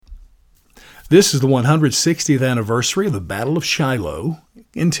This is the 160th anniversary of the Battle of Shiloh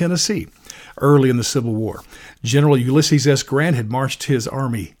in Tennessee, early in the Civil War. General Ulysses S. Grant had marched his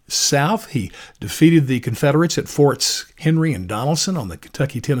army south. He defeated the Confederates at Forts Henry and Donelson on the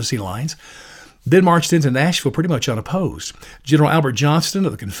Kentucky-Tennessee lines, then marched into Nashville pretty much unopposed. General Albert Johnston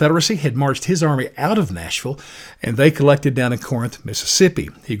of the Confederacy had marched his army out of Nashville, and they collected down in Corinth, Mississippi.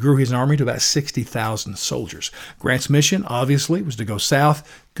 He grew his army to about 60,000 soldiers. Grant's mission, obviously, was to go south,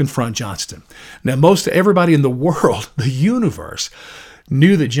 confront Johnston. Now, most everybody in the world, the universe,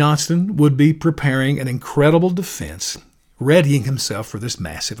 knew that Johnston would be preparing an incredible defense, readying himself for this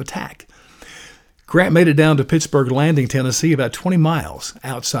massive attack. Grant made it down to Pittsburgh Landing, Tennessee, about 20 miles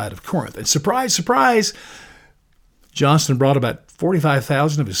outside of Corinth. And surprise, surprise, Johnston brought about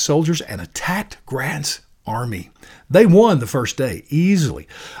 45,000 of his soldiers and attacked Grant's army. They won the first day, easily.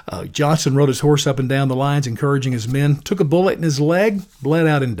 Johnston rode his horse up and down the lines, encouraging his men, took a bullet in his leg, bled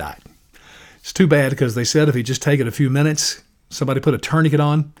out, and died. It's too bad because they said if he'd just taken a few minutes, somebody put a tourniquet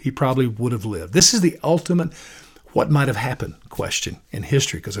on, he probably would have lived. This is the ultimate what might have happened question in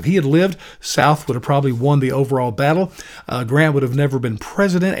history, because if he had lived, South would have probably won the overall battle. Grant would have never been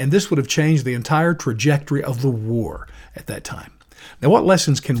president, and this would have changed the entire trajectory of the war at that time. Now, what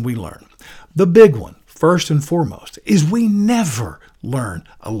lessons can we learn? The big one, first and foremost, is we never learn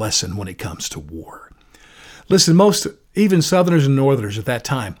a lesson when it comes to war. Listen, even Southerners and Northerners at that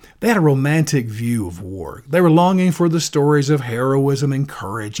time, they had a romantic view of war. They were longing for the stories of heroism and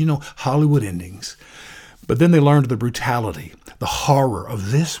courage, Hollywood endings. But then they learned the brutality, the horror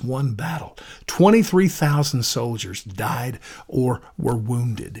of this one battle. 23,000 soldiers died or were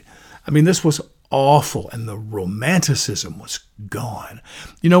wounded. I mean, this was awful, and the romanticism was gone.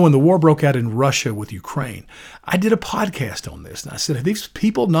 When the war broke out in Russia with Ukraine, I did a podcast on this, and I said, have these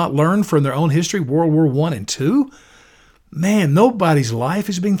people not learned from their own history, World War I and II? Man, nobody's life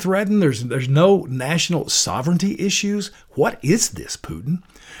is being threatened. There's no national sovereignty issues. What is this, Putin?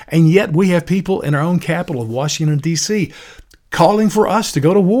 And yet we have people in our own capital of Washington, D.C., calling for us to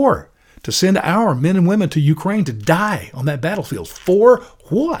go to war, to send our men and women to Ukraine to die on that battlefield. For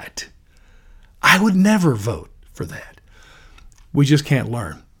what? I would never vote for that. We just can't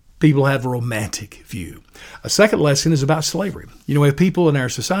learn. People have a romantic view. A second lesson is about slavery. We have people in our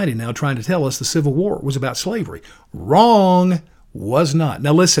society now trying to tell us the Civil War was about slavery. Wrong. Was not.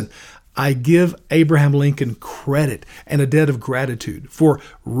 Now listen, I give Abraham Lincoln credit and a debt of gratitude for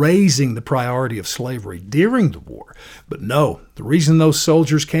raising the priority of slavery during the war. But no, the reason those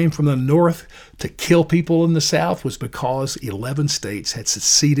soldiers came from the North to kill people in the South was because 11 states had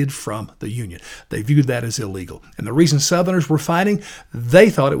seceded from the Union. They viewed that as illegal. And the reason Southerners were fighting, they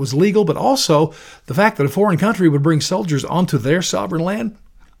thought it was legal, but also the fact that a foreign country would bring soldiers onto their sovereign land,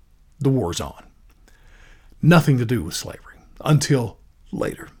 the war's on. Nothing to do with slavery until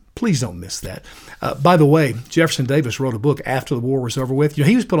later. Please don't miss that. By the way, Jefferson Davis wrote a book after the war was over with.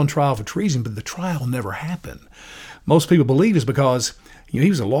 He was put on trial for treason, but the trial never happened. Most people believe it's because he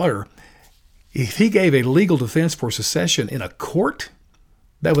was a lawyer. If he gave a legal defense for secession in a court,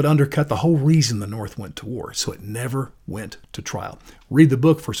 that would undercut the whole reason the North went to war. So it never went to trial. Read the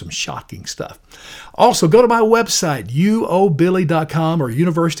book for some shocking stuff. Also, go to my website, uobilly.com or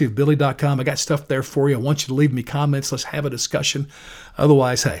universityofbilly.com. I got stuff there for you. I want you to leave me comments. Let's have a discussion.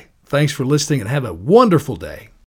 Otherwise, hey, thanks for listening and have a wonderful day.